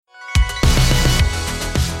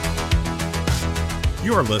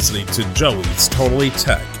You're listening to Joey's Totally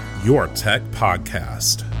Tech, your tech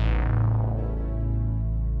podcast.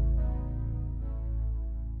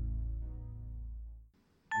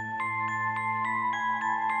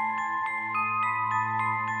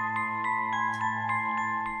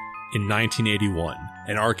 In 1981,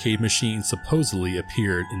 an arcade machine supposedly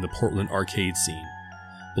appeared in the Portland arcade scene.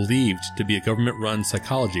 Believed to be a government-run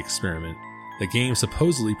psychology experiment, the game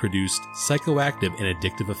supposedly produced psychoactive and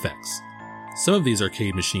addictive effects. Some of these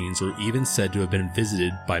arcade machines were even said to have been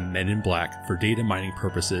visited by men in black for data mining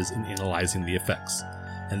purposes in analyzing the effects.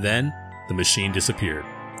 And then, the machine disappeared.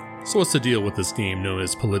 So what's the deal with this game known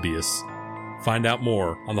as Polybius? Find out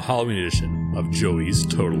more on the Halloween edition of Joey's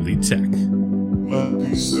Totally Tech. Let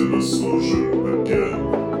the sinister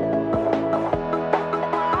begin.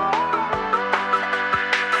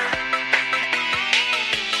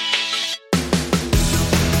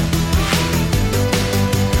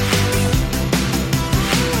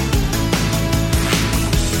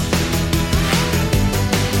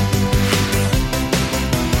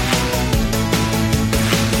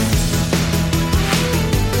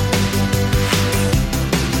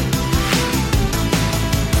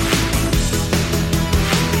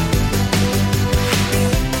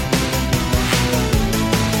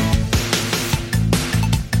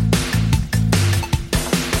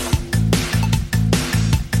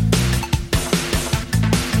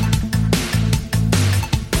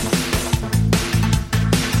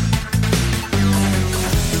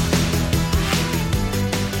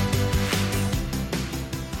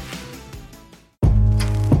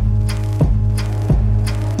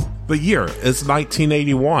 The year is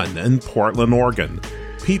 1981 in Portland, Oregon.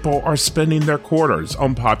 People are spending their quarters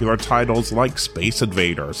on popular titles like Space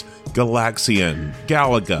Invaders, Galaxian,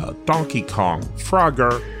 Galaga, Donkey Kong,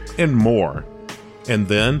 Frogger, and more. And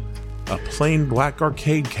then, a plain black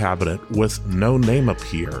arcade cabinet with no name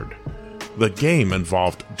appeared. The game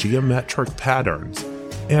involved geometric patterns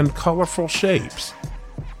and colorful shapes.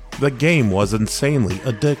 The game was insanely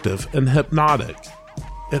addictive and hypnotic.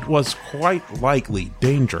 It was quite likely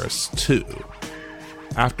dangerous, too.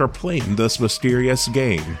 After playing this mysterious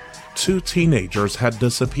game, 2 teenagers had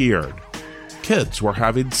disappeared. Kids were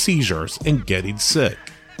having seizures and getting sick.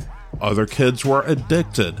 Other kids were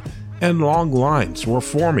addicted, and long lines were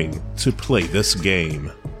forming to play this game.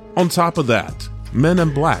 On top of that, men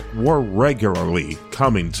in black were regularly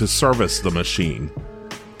coming to service the machine.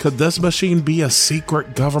 Could this machine be a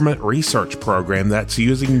secret government research program that's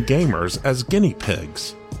using gamers as guinea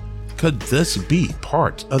pigs? Could this be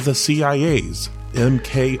part of the CIA's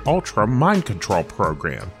MK-Ultra mind control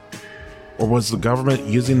program? Or was the government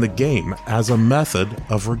using the game as a method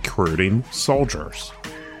of recruiting soldiers?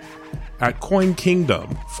 At Coin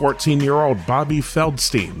Kingdom, 14-year-old Bobby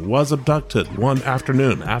Feldstein was abducted one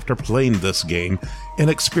afternoon after playing this game and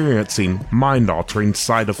experiencing mind-altering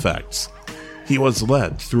side effects. He was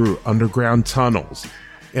led through underground tunnels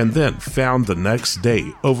and then found the next day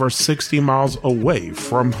over 60 miles away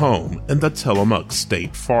from home in the Tillamook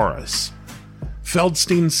State Forest.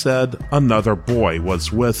 Feldstein said another boy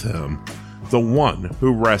was with him, the one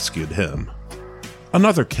who rescued him.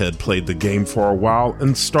 Another kid played the game for a while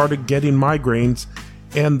and started getting migraines,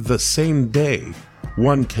 and the same day,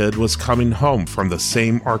 one kid was coming home from the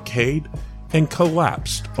same arcade and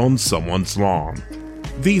collapsed on someone's lawn.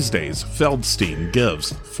 These days, Feldstein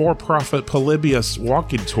gives for-profit Polybius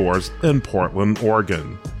walking tours in Portland,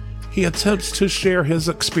 Oregon. He attempts to share his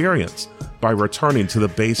experience by returning to the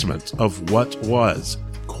basement of what was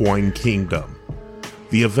Coin Kingdom.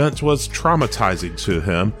 The event was traumatizing to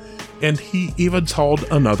him, and he even told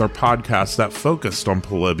another podcast that focused on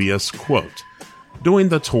Polybius, quote, "Doing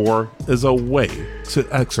the tour is a way to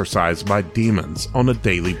exorcise my demons on a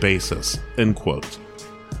daily basis," end quote.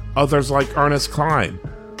 Others like Ernest Klein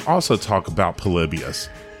also talk about Polybius.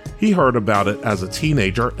 He heard about it as a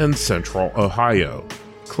teenager in Central Ohio.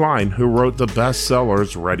 Klein, who wrote the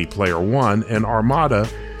bestsellers Ready Player One and Armada,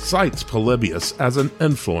 cites Polybius as an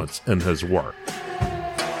influence in his work.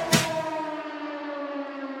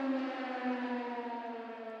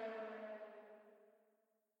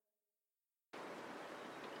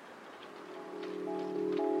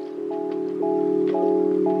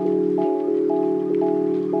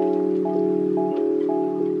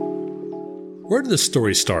 Where did this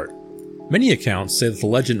story start? Many accounts say that the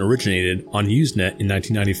legend originated on Usenet in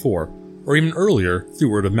 1994, or even earlier through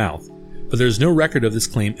word of mouth, but there is no record of this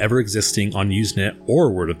claim ever existing on Usenet or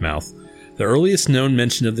word of mouth. The earliest known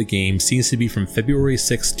mention of the game seems to be from February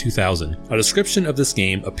 6, 2000. A description of this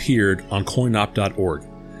game appeared on coinop.org.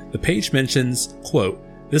 The page mentions, quote,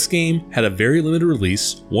 "This game had a very limited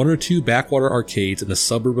release, 1 or 2 backwater arcades in the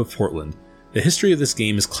suburb of Portland. The history of this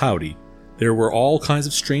game is cloudy. There were all kinds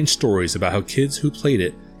of strange stories about how kids who played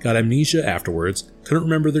it got amnesia afterwards, couldn't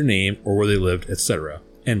remember their name or where they lived, etc."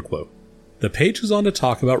 End quote. The page goes on to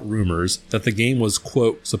talk about rumors that the game was,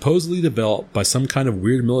 quote, supposedly developed by some kind of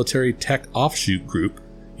weird military tech offshoot group,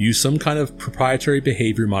 used some kind of proprietary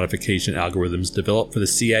behavior modification algorithms developed for the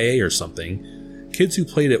CIA or something. Kids who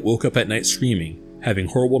played it woke up at night screaming, having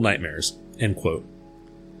horrible nightmares, end quote.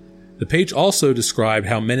 The page also described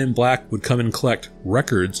how Men in Black would come and collect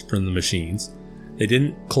records from the machines. They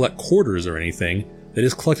didn't collect quarters or anything, they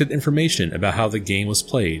just collected information about how the game was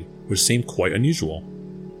played, which seemed quite unusual.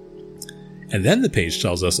 And then the page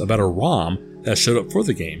tells us about a ROM that showed up for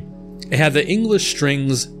the game. It had the English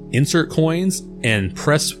strings insert coins and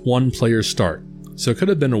press 1 player start, so it could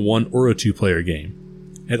have been a 1 or a 2 player game.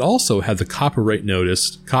 It also had the copyright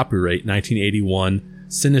notice, copyright 1981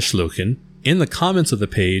 Sinneschloken. In the comments of the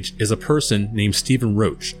page is a person named Stephen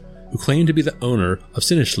Roach, who claimed to be the owner of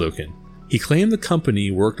Sinneschloken. He claimed the company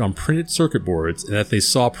worked on printed circuit boards and that they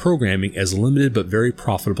saw programming as a limited but very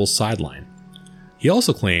profitable sideline. He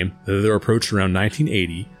also claimed that they were approached around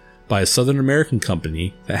 1980 by a Southern American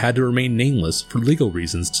company that had to remain nameless for legal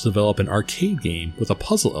reasons to develop an arcade game with a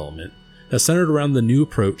puzzle element that centered around the new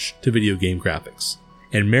approach to video game graphics.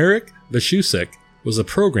 And Marek Vashusek was a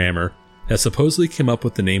programmer that supposedly came up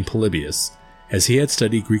with the name Polybius, as he had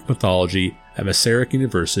studied Greek mythology at Masaryk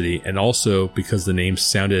University and also because the name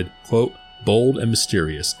sounded, quote, bold and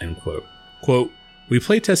mysterious, end quote. Quote, "We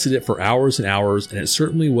playtested it for hours and hours, and it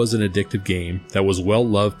certainly was an addictive game that was well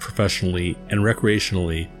loved professionally and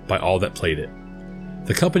recreationally by all that played it.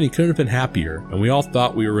 The company couldn't have been happier, and we all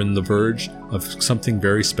thought we were on the verge of something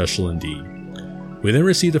very special indeed. We then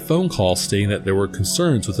received a phone call stating that there were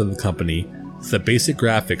concerns within the company that basic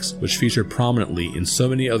graphics, which featured prominently in so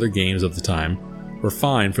many other games of the time, were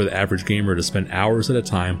fine for the average gamer to spend hours at a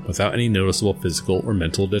time without any noticeable physical or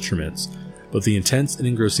mental detriments, but the intense and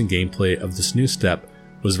engrossing gameplay of this new step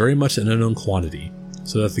was very much an unknown quantity,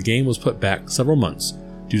 so that the game was put back several months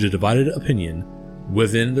due to divided opinion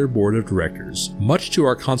within their board of directors, much to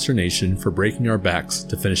our consternation for breaking our backs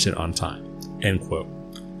to finish it on time." End quote.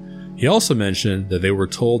 He also mentioned that they were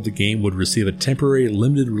told the game would receive a temporary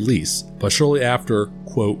limited release, but shortly after,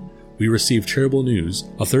 quote, "we received terrible news.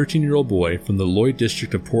 A 13-year-old boy from the Lloyd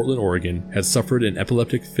district of Portland, Oregon had suffered an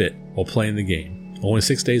epileptic fit while playing the game, only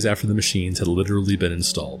 6 days after the machines had literally been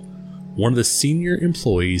installed. One of the senior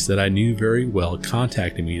employees that I knew very well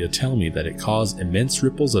contacted me to tell me that it caused immense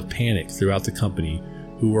ripples of panic throughout the company,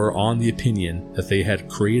 who were on the opinion that they had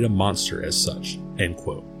created a monster as such." End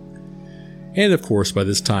quote. And of course, by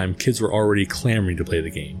this time, kids were already clamoring to play the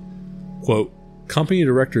game. Quote, "Company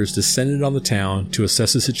directors descended on the town to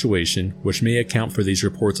assess the situation, which may account for these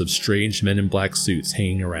reports of strange men in black suits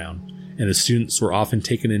hanging around, and the students were often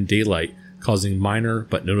taken in daylight, causing minor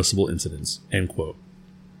but noticeable incidents." End quote.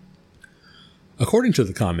 According to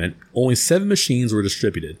the comment, only 7 machines were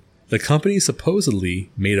distributed. The company supposedly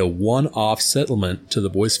made a one-off settlement to the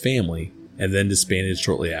boy's family and then disbanded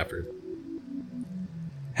shortly after.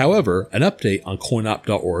 However, an update on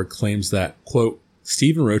coinop.org claims that, quote,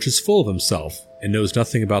 "Stephen Roach is full of himself and knows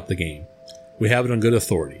nothing about the game. We have it on good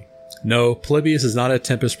authority. No, Polybius is not a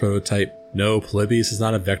Tempest prototype. No, Polybius is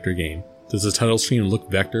not a vector game. Does the title screen look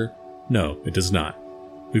vector? No, it does not.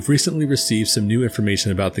 We've recently received some new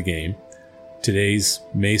information about the game. Today's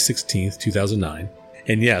May 16th, 2009.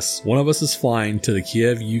 And yes, one of us is flying to the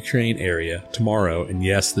Kiev, Ukraine area tomorrow, and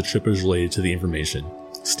yes, the trip is related to the information.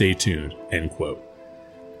 Stay tuned." End quote.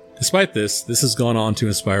 Despite this has gone on to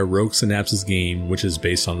inspire Rogue Synapse's game, which is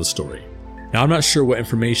based on the story. Now, I'm not sure what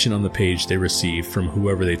information on the page they received from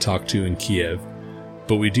whoever they talked to in Kiev,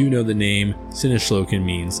 but we do know the name Sinneschloken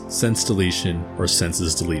means sense deletion or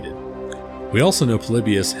senses deleted. We also know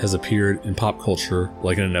Polybius has appeared in pop culture,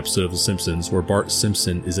 like in an episode of The Simpsons where Bart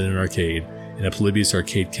Simpson is in an arcade and a Polybius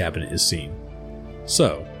arcade cabinet is seen.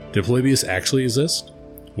 So, did Polybius actually exist?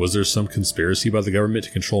 Was there some conspiracy by the government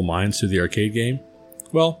to control minds through the arcade game?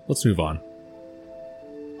 Well, let's move on.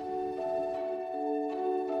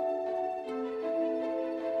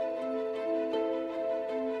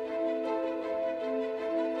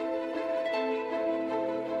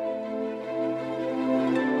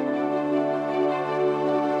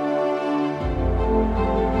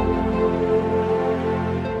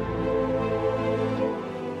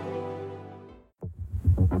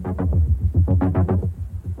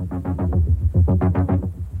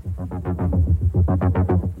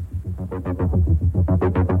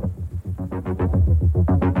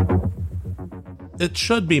 It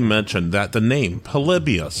should be mentioned that the name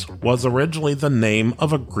Polybius was originally the name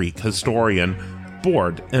of a Greek historian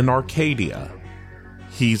born in Arcadia.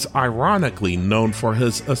 He's ironically known for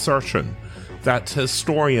his assertion that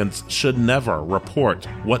historians should never report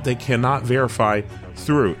what they cannot verify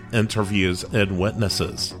through interviews and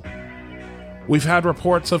witnesses. We've had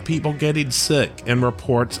reports of people getting sick and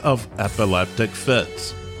reports of epileptic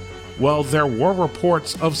fits. Well, there were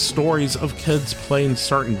reports of stories of kids playing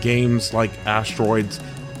certain games like Asteroids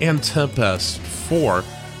and Tempest for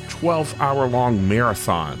 12-hour-long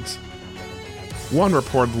marathons. One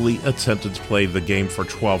reportedly attempted to play the game for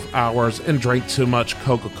 12 hours and drank too much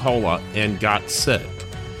Coca-Cola and got sick.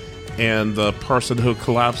 And the person who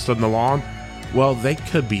collapsed on the lawn, well, they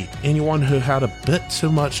could be anyone who had a bit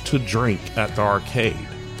too much to drink at the arcade.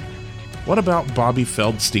 What about Bobby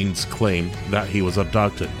Feldstein's claim that he was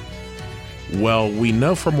abducted? Well, we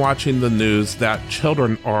know from watching the news that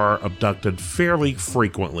children are abducted fairly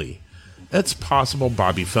frequently. It's possible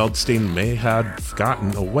Bobby Feldstein may have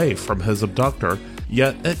gotten away from his abductor,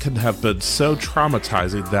 yet it could have been so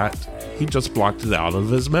traumatizing that he just blocked it out of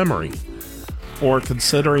his memory. Or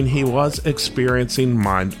considering he was experiencing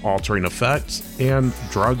mind-altering effects and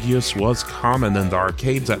drug use was common in the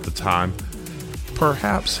arcades at the time,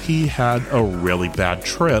 perhaps he had a really bad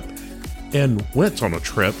trip and went on a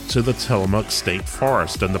trip to the Tillamook State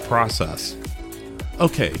Forest in the process.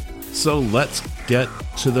 Okay, so let's get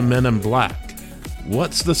to the Men in Black.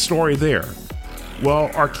 What's the story there? Well,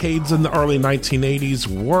 arcades in the early 1980s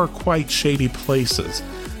were quite shady places.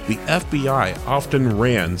 The FBI often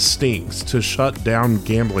ran stings to shut down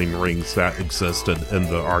gambling rings that existed in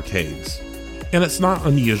the arcades. And it's not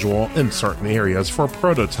unusual in certain areas for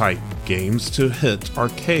prototype games to hit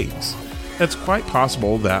arcades. It's quite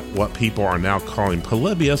possible that what people are now calling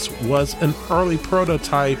Polybius was an early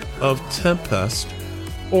prototype of Tempest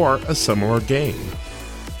or a similar game.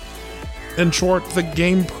 In short, the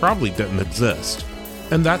game probably didn't exist,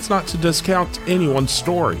 and that's not to discount anyone's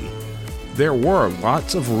story. There were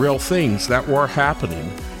lots of real things that were happening,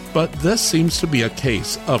 but this seems to be a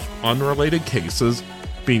case of unrelated cases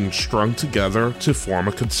being strung together to form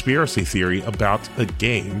a conspiracy theory about a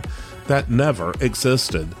game that never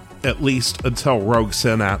existed, at least until Rogue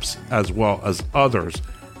Synapse, as well as others,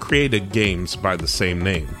 created games by the same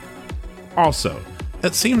name. Also,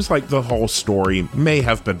 it seems like the whole story may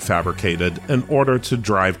have been fabricated in order to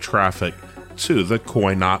drive traffic to the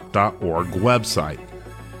coinop.org website.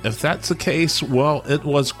 If that's the case, well, it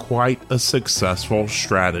was quite a successful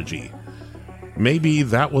strategy. Maybe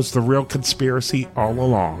that was the real conspiracy all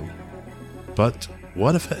along. But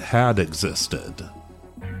what if it had existed?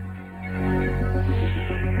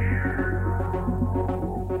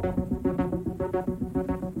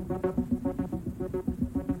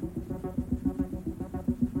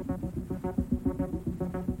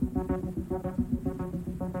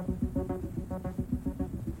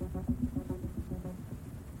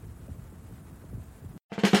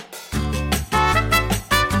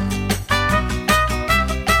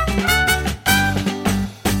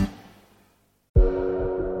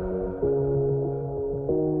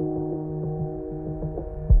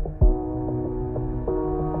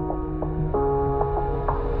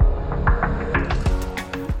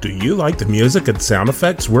 Do you like the music and sound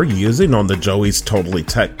effects we're using on the Joey's Totally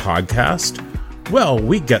Tech podcast? Well,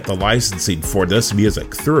 we get the licensing for this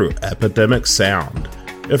music through Epidemic Sound.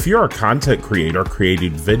 If you're a content creator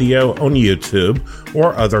creating video on YouTube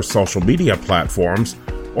or other social media platforms,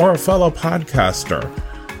 or a fellow podcaster,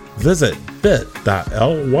 visit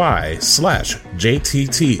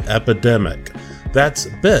bit.ly/JTTepidemic. That's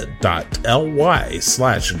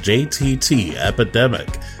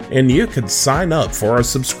bit.ly/JTTepidemic, and you can sign up for a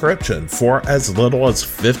subscription for as little as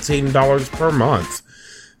 $15 per month.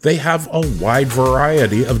 They have a wide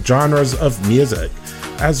variety of genres of music,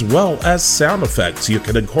 as well as sound effects you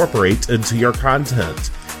can incorporate into your content.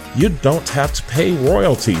 You don't have to pay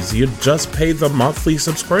royalties, you just pay the monthly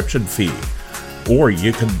subscription fee. Or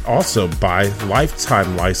you can also buy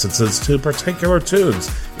lifetime licenses to particular tunes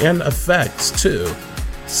and effects too.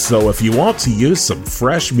 So if you want to use some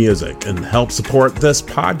fresh music and help support this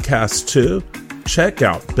podcast too, check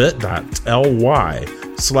out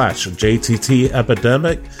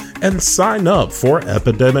bit.ly/JTTepidemic and sign up for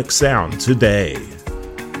Epidemic Sound today.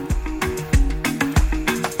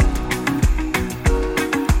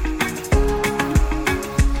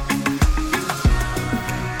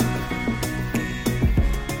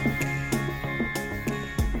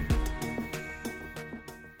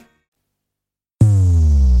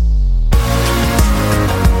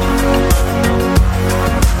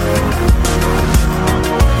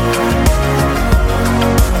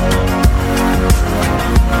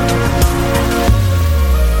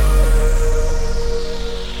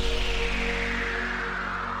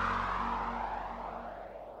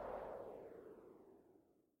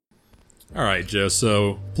 All right, Joe.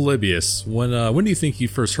 So, Polybius, when do you think you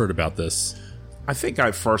first heard about this? I think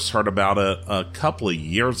I first heard about it a couple of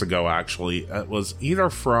years ago, actually. It was either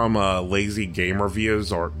from Lazy Game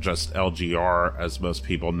Reviews or just LGR, as most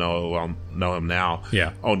people know him now,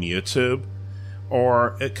 on YouTube.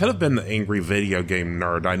 Or it could have been the Angry Video Game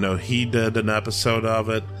Nerd. I know he did an episode of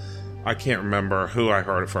it. I can't remember who I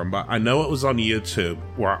heard it from, but I know it was on YouTube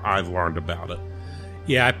where I learned about it.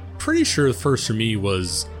 Yeah, I'm pretty sure the first for me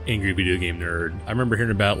was Angry Video Game Nerd. I remember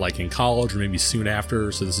hearing about it like in college or maybe soon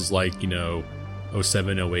after, so this is like,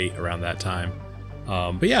 07, 08, around that time.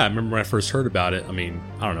 But yeah, I remember when I first heard about it. I mean,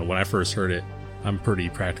 I don't know, when I first heard it, I'm pretty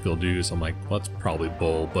practical dude, so I'm like, well, that's probably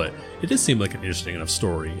bull, but it did seem like an interesting enough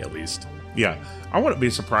story, at least. Yeah, I wouldn't be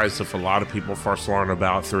surprised if a lot of people first learned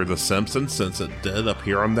about it through The Simpsons, since it did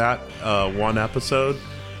appear on that one episode.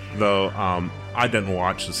 Though I didn't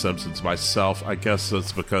watch The Simpsons myself. I guess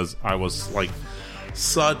it's because I was like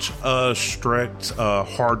such a strict,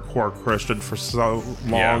 hardcore Christian for so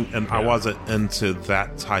long, and I wasn't into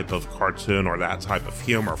that type of cartoon or that type of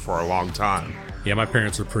humor for a long time. Yeah, my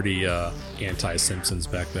parents were pretty anti-Simpsons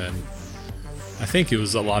back then. I think it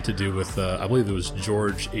was a lot to do with, I believe it was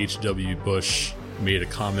George H.W. Bush made a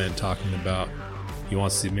comment talking about he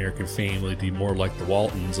wants the American family to be more like the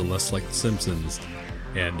Waltons and less like the Simpsons.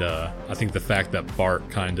 And I think the fact that Bart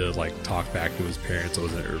kind of like talked back to his parents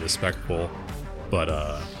wasn't respectful, but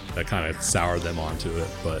that kind of soured them onto it.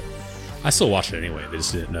 But I still watched it anyway. They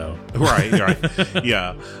just didn't know. Right.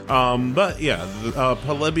 Yeah. But yeah,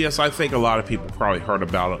 Polybius, I think a lot of people probably heard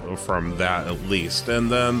about it from that at least.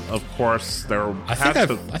 And then, of course, I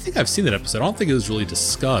think I've seen that episode. I don't think it was really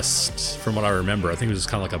discussed from what I remember. I think it was just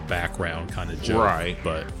kind of like a background kind of joke. Right.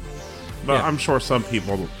 But yeah. I'm sure some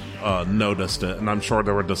people noticed it, and I'm sure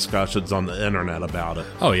there were discussions on the internet about it.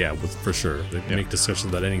 Oh, yeah, for sure. They make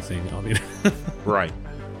discussions about anything. I mean, right.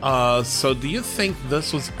 So do you think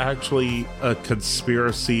this was actually a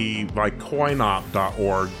conspiracy by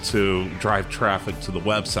coinop.org to drive traffic to the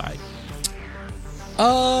website?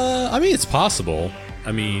 I mean, it's possible.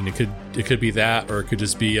 I mean, it could be that, or it could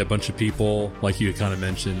just be a bunch of people, like you kind of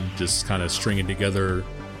mentioned, just kind of stringing together,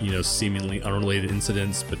 seemingly unrelated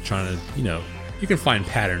incidents, but trying to, you can find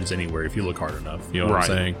patterns anywhere if you look hard enough. You know what I'm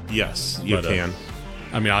saying? Yes, you can.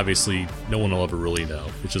 I mean, obviously, no one will ever really know.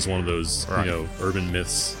 It's just one of those, urban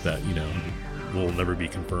myths that, will never be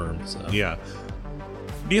confirmed. So. Yeah.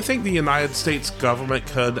 Do you think the United States government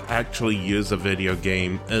could actually use a video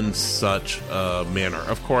game in such a manner?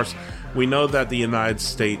 Of course, we know that the United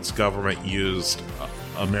States government used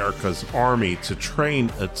America's army to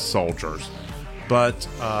train its soldiers. But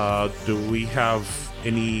do we have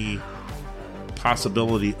any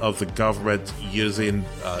possibility of the government using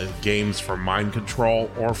games for mind control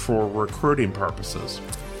or for recruiting purposes?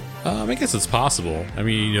 I guess it's possible. I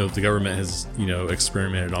mean, the government has,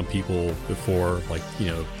 experimented on people before, like,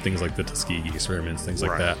 things like the Tuskegee experiments, things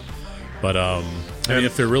like that. But, I mean,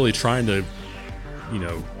 if they're really trying to,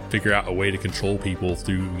 figure out a way to control people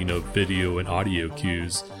through, video and audio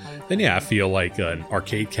cues, then yeah, I feel like an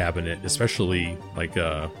arcade cabinet, especially like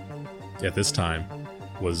at this time,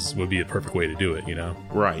 would be a perfect way to do it,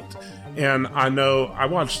 Right. And I know I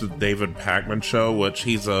watched the David Pakman show, which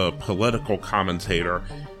he's a political commentator.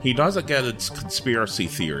 He doesn't get its conspiracy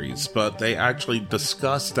theories, but they actually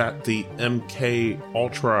discussed that the MK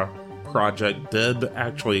Ultra project did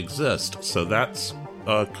actually exist. So that's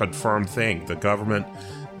a confirmed thing. The government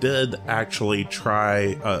did actually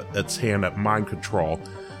try its hand at mind control.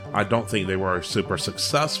 I don't think they were super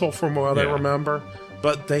successful from what I remember.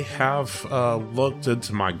 But they have looked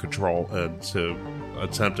into mind control and to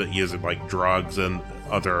attempt at using like drugs and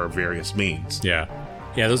other various means. Yeah,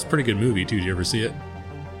 that was a pretty good movie too. Did you ever see it?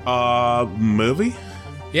 Movie?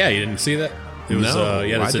 Yeah, you didn't see that? It was,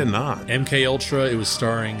 I did not. MK Ultra. It was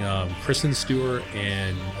starring Kristen Stewart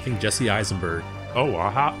and I think Jesse Eisenberg. Oh,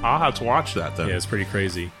 I'll have to watch that then. Yeah, it's pretty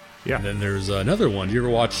crazy. Yeah. And then there's another one. Did you ever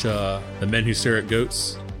watch The Men Who Stare at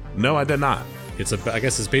Goats? No, I did not. I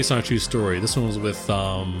guess it's based on a true story. This one was with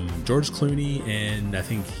George Clooney and I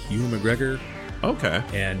think Ewan McGregor. Okay.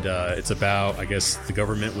 And it's about, I guess, the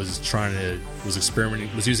government was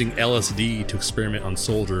using LSD to experiment on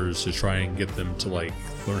soldiers to try and get them to like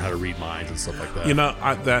learn how to read minds and stuff like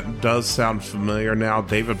that. That does sound familiar now.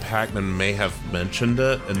 David Pakman may have mentioned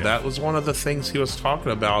it, and that was one of the things he was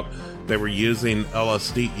talking about. They were using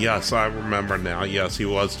LSD. Yes, I remember now. Yes, he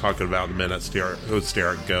was talking about the men who stare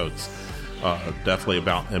at goats. Definitely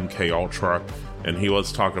about MK Ultra, and he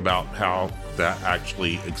was talking about how that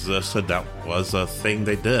actually existed. That was a thing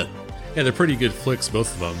they did. Yeah, they're pretty good flicks,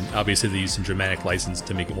 both of them. Obviously, they use some dramatic license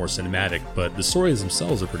to make it more cinematic, but the stories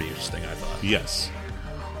themselves are pretty interesting, I thought. Yes.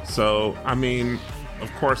 So, I mean,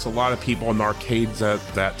 of course, a lot of people in arcades at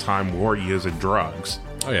that time were using drugs.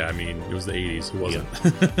 Oh yeah, I mean, it was the 80s. Who wasn't?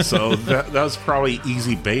 Yeah. So that was probably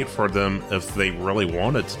easy bait for them if they really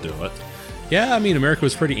wanted to do it. Yeah, I mean, America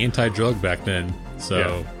was pretty anti-drug back then.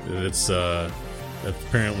 So it's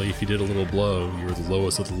apparently if you did a little blow, you were the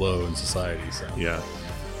lowest of the low in society. So yeah,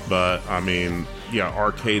 but I mean, yeah,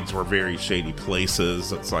 arcades were very shady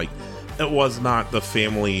places. It's like it was not the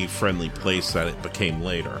family-friendly place that it became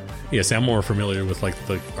later. Yeah, see, I'm more familiar with like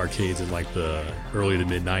the arcades in like the early to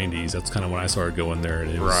mid '90s. That's kind of when I started going there,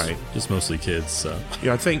 and it was just mostly kids. So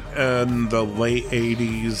yeah, I think in the late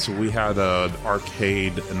 '80s we had an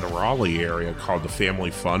arcade in the Raleigh area called the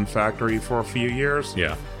Family Fun Factory for a few years.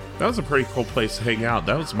 Yeah, that was a pretty cool place to hang out.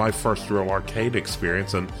 That was my first real arcade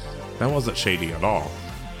experience, and that wasn't shady at all.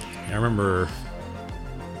 I remember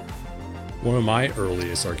one of my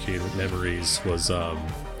earliest arcade memories was,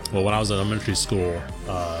 when I was in elementary school,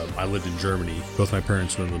 I lived in Germany. Both my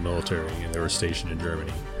parents were in the military, and they were stationed in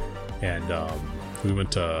Germany. And we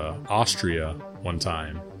went to Austria one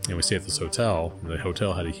time, and we stayed at this hotel. And the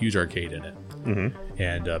hotel had a huge arcade in it. Mm-hmm.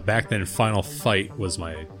 And back then, Final Fight was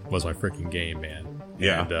my freaking game, man.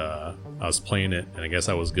 Yeah. And I was playing it, and I guess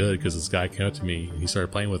I was good because this guy came up to me, and he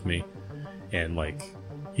started playing with me. And, like,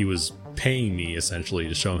 he was paying me essentially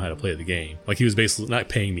to show him how to play the game. Like, he was basically not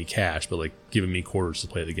paying me cash, but like giving me quarters to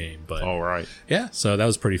play the game. But all right, yeah, so that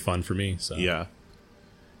was pretty fun for me. So yeah,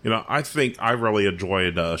 you know, I think I really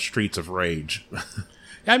enjoyed Streets of Rage.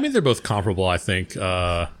 Yeah, I mean, they're both comparable. I think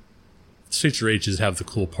Streets of Rage have the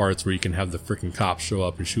cool parts where you can have the freaking cops show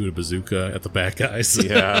up and shoot a bazooka at the bad guys.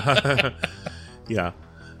 Yeah, yeah.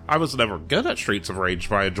 I was never good at Streets of Rage,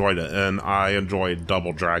 but I enjoyed it, and I enjoyed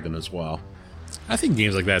Double Dragon as well. I think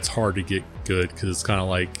games like that, it's hard to get good because it's kind of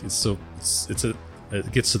like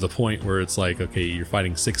it gets to the point where it's like, okay, you're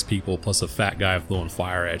fighting 6 people plus a fat guy throwing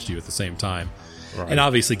fire at you at the same time. Right. And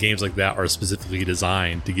obviously games like that are specifically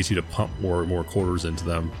designed to get you to pump more and more quarters into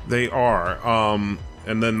them. They are.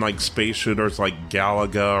 And then like space shooters like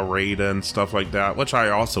Galaga, Raiden, stuff like that, which I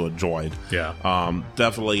also enjoyed. Yeah.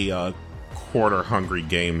 Definitely quarter hungry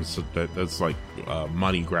games. That's like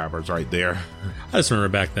money grabbers right there. I just remember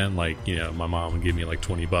back then, like, you know, my mom would give me like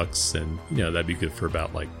 $20, and you know, that'd be good for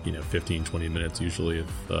about like, you know, 15-20 minutes usually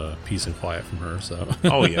of peace and quiet from her. So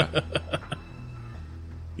oh yeah.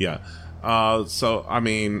 Yeah. So I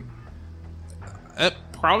mean, it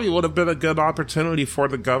probably would have been a good opportunity for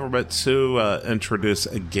the government to introduce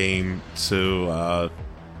a game to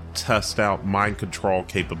test out mind control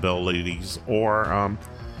capabilities, or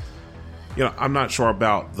you know, I'm not sure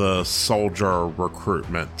about the soldier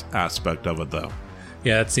recruitment aspect of it, though.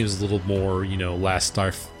 Yeah, that seems a little more, you know, Last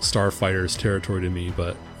Starfighter's territory to me,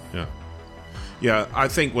 but yeah. Yeah, I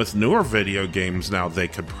think with newer video games now, they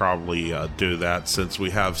could probably do that, since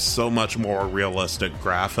we have so much more realistic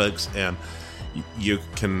graphics, and you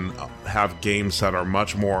can have games that are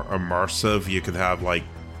much more immersive. You could have, like,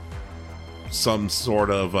 some sort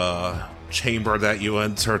of chamber that you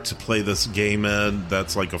enter to play this game in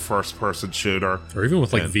that's like a first-person shooter. Or even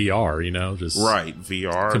with, like, VR, you know? Just right,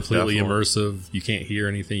 VR. Completely definitely. Immersive. You can't hear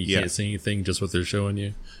anything. You can't see anything, just what they're showing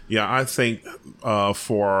you. Yeah, I think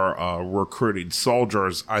for recruiting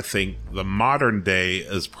soldiers, I think the modern day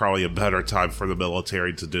is probably a better time for the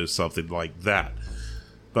military to do something like that.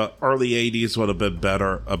 But early 80s would have been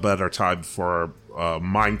a better time for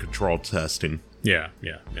mind control testing. Yeah.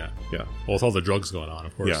 Well, with all the drugs going on,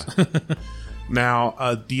 of course. Yeah.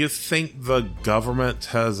 Now, do you think the government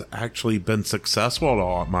has actually been successful at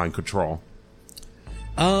all at mind control?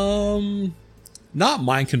 Not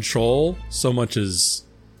mind control so much as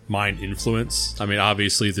mind influence. I mean,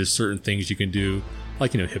 obviously, there's certain things you can do,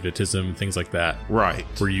 like, you know, hypnotism, things like that. Right.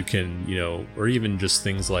 Where you can, you know, or even just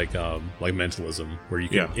things like mentalism, where you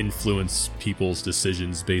can influence people's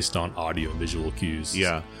decisions based on audio and visual cues.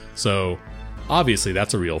 Yeah. So obviously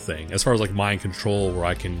that's a real thing. As far as like mind control, where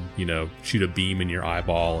I can, you know, shoot a beam in your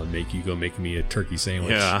eyeball and make you go make me a turkey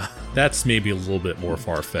sandwich. Yeah. That's maybe a little bit more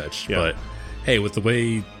far-fetched. Yeah. But hey, with the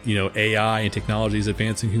way, you know, AI and technology is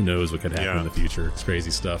advancing, who knows what could happen in the future. It's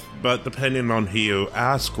crazy stuff. But depending on who you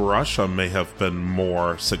ask, Russia may have been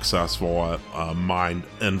more successful at mind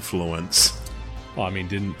influence. Well, I mean,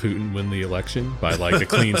 didn't Putin win the election by like a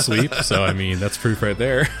clean sweep? So, I mean, that's proof right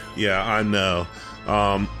there. Yeah, I know.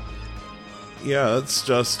 Yeah, it's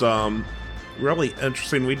just really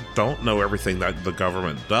interesting. We don't know everything that the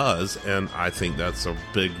government does, and I think that's a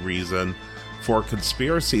big reason for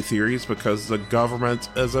conspiracy theories, because the government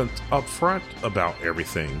isn't upfront about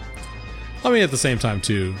everything. I mean, at the same time,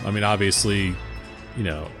 too, I mean, obviously,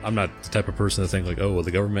 I'm not the type of person to think like, oh, well,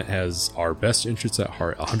 the government has our best interests at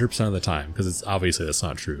heart 100% of the time, because it's obviously that's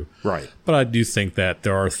not true. Right. But I do think that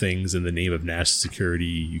there are things in the name of national security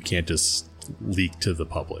you can't just leak to the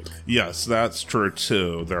public. Yes, that's true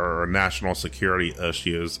too. There are national security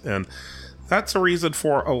issues, and that's a reason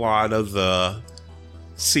for a lot of the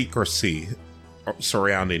secrecy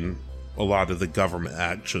surrounding a lot of the government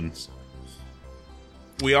actions.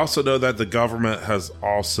 We also know that the government has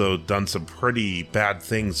also done some pretty bad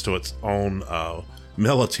things to its own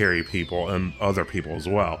military people and other people as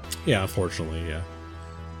well. Yeah, unfortunately, yeah.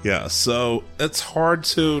 Yeah, so it's hard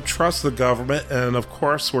to trust the government, and of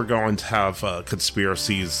course we're going to have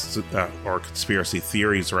conspiracies, or conspiracy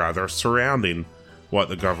theories rather, surrounding what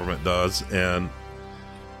the government does, and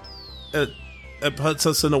it puts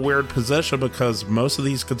us in a weird position because most of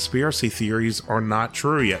these conspiracy theories are not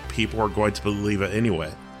true, yet people are going to believe it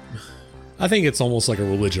anyway. I think it's almost like a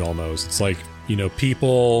religion almost. It's like,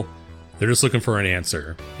 people, they're just looking for an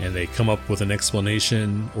answer, and they come up with an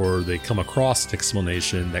explanation, or they come across an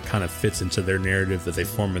explanation that kind of fits into their narrative that they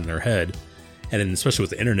form in their head. And then especially with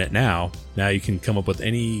the internet now you can come up with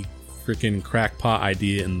any freaking crackpot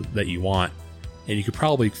idea that you want, and you could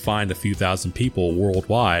probably find a few thousand people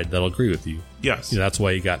worldwide that'll agree with you. Yes. That's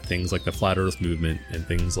why you got things like the Flat Earth movement and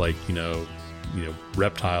things like,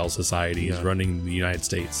 reptile societies running the United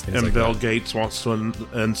States. And like Bill that. Gates wants to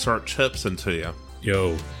insert chips into you.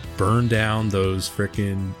 Yo, burn down those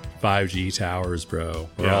frickin' 5G towers, bro.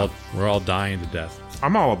 We're all dying to death.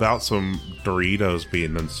 I'm all about some Doritos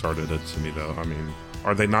being inserted into me, though. I mean,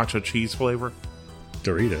 are they nacho cheese flavor?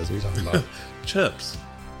 Doritos? What are you talking about? Chips.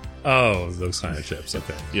 Oh, those kind of chips.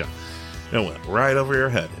 Okay. Yeah. It went right over your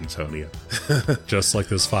head, Antonio. Just like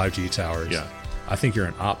those 5G towers. Yeah. I think you're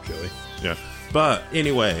an op, Joey. Yeah. But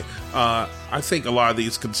anyway, I think a lot of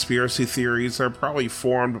these conspiracy theories are probably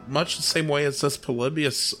formed much the same way as this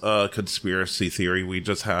Polybius conspiracy theory. We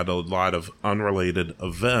just had a lot of unrelated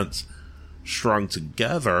events strung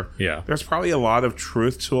together. Yeah. There's probably a lot of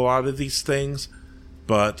truth to a lot of these things,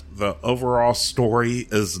 but the overall story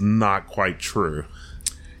is not quite true.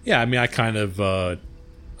 Yeah, I mean, I kind of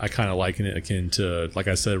liken it akin to, like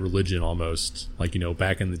I said, religion almost. Like,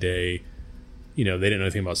 back in the day, they didn't know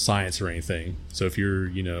anything about science or anything. So if you're,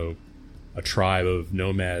 a tribe of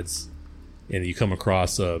nomads and you come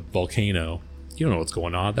across a volcano, you don't know what's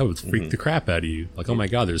going on. That would freak the crap out of you. Like, oh my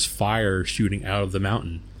God, there's fire shooting out of the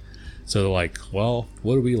mountain. So they're like, well,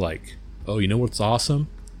 what do we like? Oh, you know what's awesome?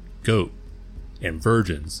 Goat and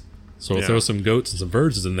virgins. So we'll throw some goats and some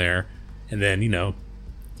virgins in there, and then,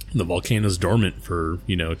 the volcano's dormant for,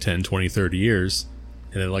 10, 20, 30 years.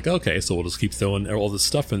 And then like, okay, so we'll just keep throwing all this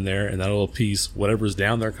stuff in there, and that'll appease whatever's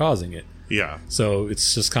down there causing it. Yeah. So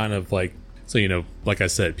it's just kind of like, like I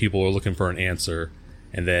said, people are looking for an answer,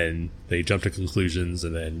 and then they jump to conclusions.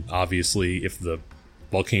 And then obviously if the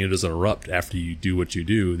volcano doesn't erupt after you do what you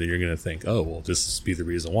do, then you're going to think, oh, well, this must be the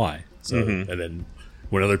reason why. So, and then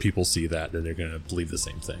when other people see that, then they're going to believe the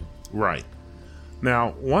same thing. Right.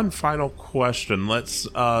 Now, one final question. Let's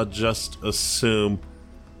just assume,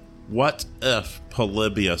 what if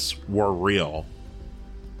Polybius were real?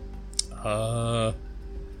 I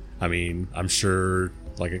mean, I'm sure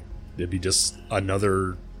it'd be just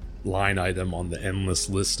another line item on the endless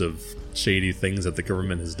list of shady things that the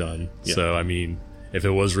government has done. Yeah. So, I mean, if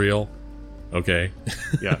it was real, okay.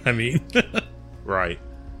 Yeah. I mean, right.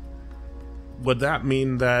 Would that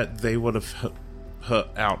mean that they would have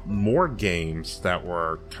put out more games that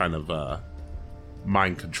were kind of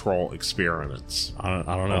mind control experiments? I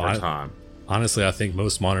don't know. Over time. Honestly, I think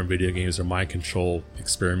most modern video games are mind control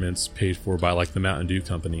experiments paid for by like the Mountain Dew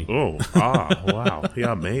company. Oh, wow.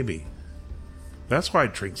 Yeah, maybe. That's why I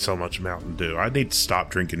drink so much Mountain Dew. I need to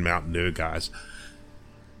stop drinking Mountain Dew, guys.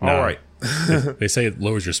 No. All right. They say it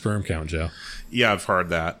lowers your sperm count, Joe. Yeah, I've heard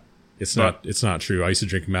that. It's not true. I used to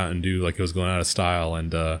drink Mountain Dew like it was going out of style,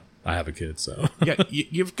 and I have a kid, so. Yeah,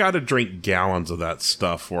 you've got to drink gallons of that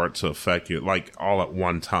stuff for it to affect you, like all at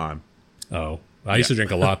one time. Oh, I used to drink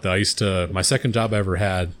a lot, though. My second job I ever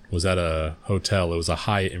had was at a hotel. It was a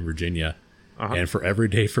Hyatt in Virginia. And for every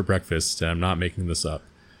day for breakfast, and I'm not making this up,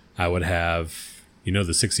 I would have, the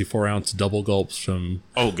 64-ounce double gulps from...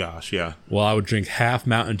 Oh, gosh, yeah. Well, I would drink half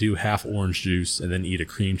Mountain Dew, half orange juice, and then eat a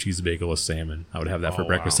cream cheese bagel with salmon. I would have that for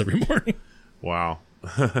breakfast every morning. Wow.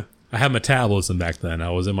 I had metabolism back then. I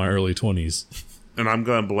was in my early 20s. And I'm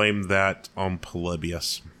going to blame that on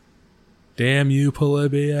Polybius. Damn you,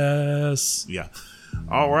 Polybius. Yeah.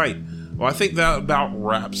 All right. Well, I think that about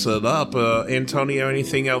wraps it up. Antonio,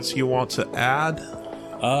 anything else you want to add?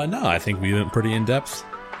 No, I think we went pretty in-depth.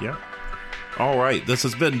 Yeah. All right. This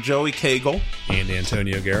has been Joey Cagle. And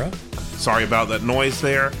Antonio Guerra. Sorry about that noise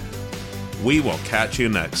there. We will catch you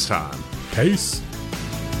next time. Peace.